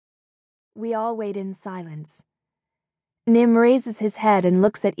We all wait in silence. Nim raises his head and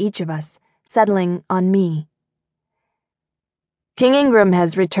looks at each of us, settling on me. King Ingram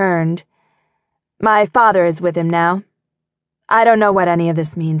has returned. My father is with him now. I don't know what any of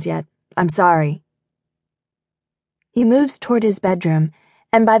this means yet. I'm sorry. He moves toward his bedroom,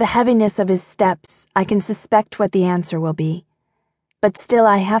 and by the heaviness of his steps, I can suspect what the answer will be. But still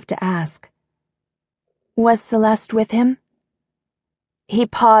I have to ask. Was Celeste with him? He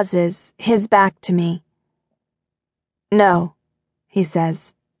pauses, his back to me. No, he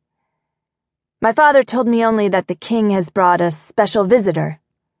says. My father told me only that the king has brought a special visitor,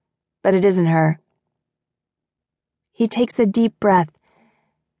 but it isn't her. He takes a deep breath,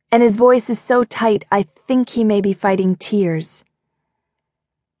 and his voice is so tight I think he may be fighting tears.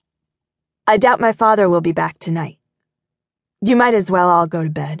 I doubt my father will be back tonight. You might as well all go to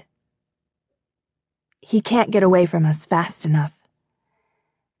bed. He can't get away from us fast enough.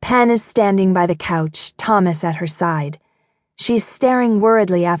 Pen is standing by the couch, Thomas at her side. She's staring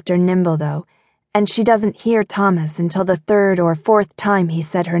worriedly after Nimble, though, and she doesn't hear Thomas until the third or fourth time he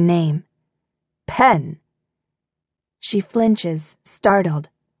said her name. Pen! She flinches, startled.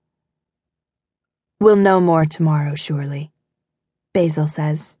 We'll know more tomorrow, surely, Basil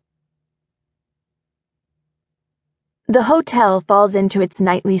says. The hotel falls into its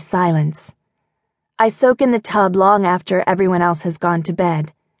nightly silence. I soak in the tub long after everyone else has gone to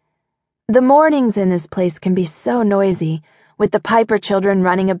bed. The mornings in this place can be so noisy, with the Piper children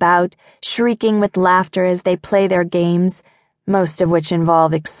running about, shrieking with laughter as they play their games, most of which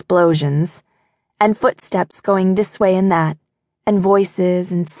involve explosions, and footsteps going this way and that, and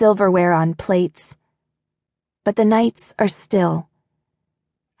voices and silverware on plates. But the nights are still.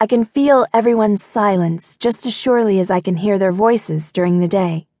 I can feel everyone's silence just as surely as I can hear their voices during the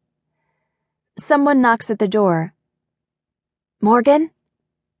day. Someone knocks at the door. Morgan?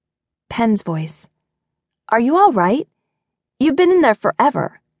 Pen's voice. Are you all right? You've been in there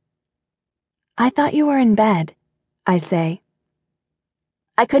forever. I thought you were in bed, I say.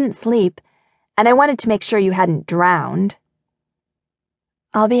 I couldn't sleep, and I wanted to make sure you hadn't drowned.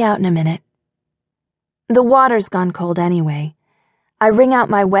 I'll be out in a minute. The water's gone cold anyway. I wring out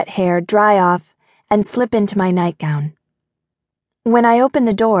my wet hair, dry off, and slip into my nightgown. When I open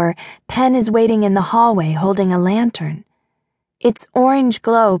the door, Pen is waiting in the hallway holding a lantern. Its orange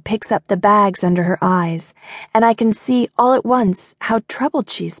glow picks up the bags under her eyes, and I can see all at once how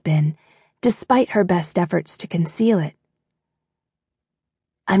troubled she's been, despite her best efforts to conceal it.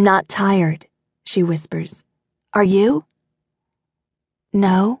 I'm not tired, she whispers. Are you?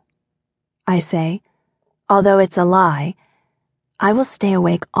 No, I say, although it's a lie. I will stay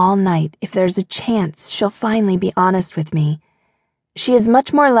awake all night if there's a chance she'll finally be honest with me. She is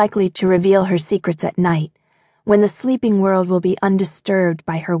much more likely to reveal her secrets at night, when the sleeping world will be undisturbed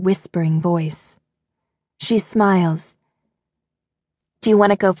by her whispering voice. She smiles. Do you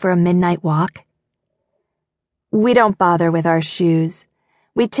want to go for a midnight walk? We don't bother with our shoes.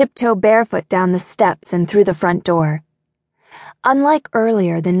 We tiptoe barefoot down the steps and through the front door. Unlike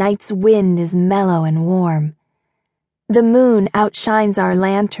earlier, the night's wind is mellow and warm. The moon outshines our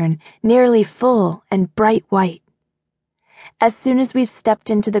lantern, nearly full and bright white. As soon as we've stepped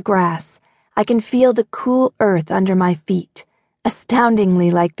into the grass, I can feel the cool earth under my feet, astoundingly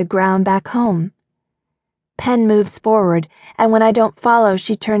like the ground back home. Pen moves forward, and when I don't follow,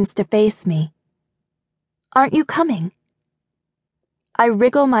 she turns to face me. Aren't you coming? I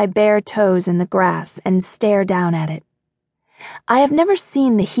wriggle my bare toes in the grass and stare down at it. I have never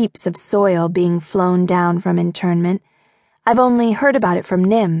seen the heaps of soil being flown down from internment. I've only heard about it from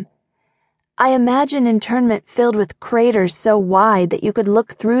Nim. I imagine internment filled with craters so wide that you could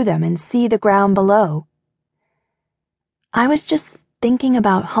look through them and see the ground below. I was just thinking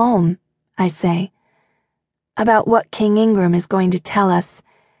about home, I say. About what King Ingram is going to tell us,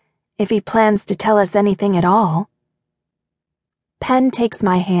 if he plans to tell us anything at all. Pen takes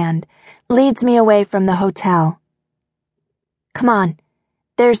my hand, leads me away from the hotel. Come on,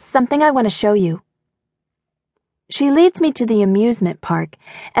 there's something I want to show you. She leads me to the amusement park,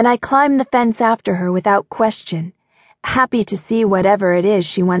 and I climb the fence after her without question, happy to see whatever it is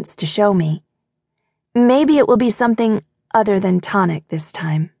she wants to show me. Maybe it will be something other than tonic this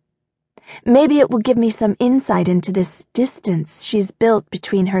time. Maybe it will give me some insight into this distance she's built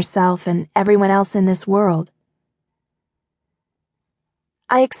between herself and everyone else in this world.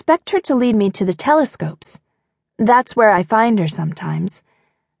 I expect her to lead me to the telescopes. That's where I find her sometimes.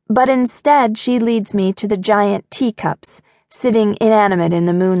 But instead, she leads me to the giant teacups, sitting inanimate in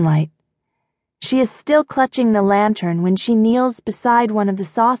the moonlight. She is still clutching the lantern when she kneels beside one of the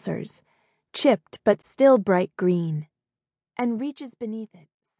saucers, chipped but still bright green, and reaches beneath it.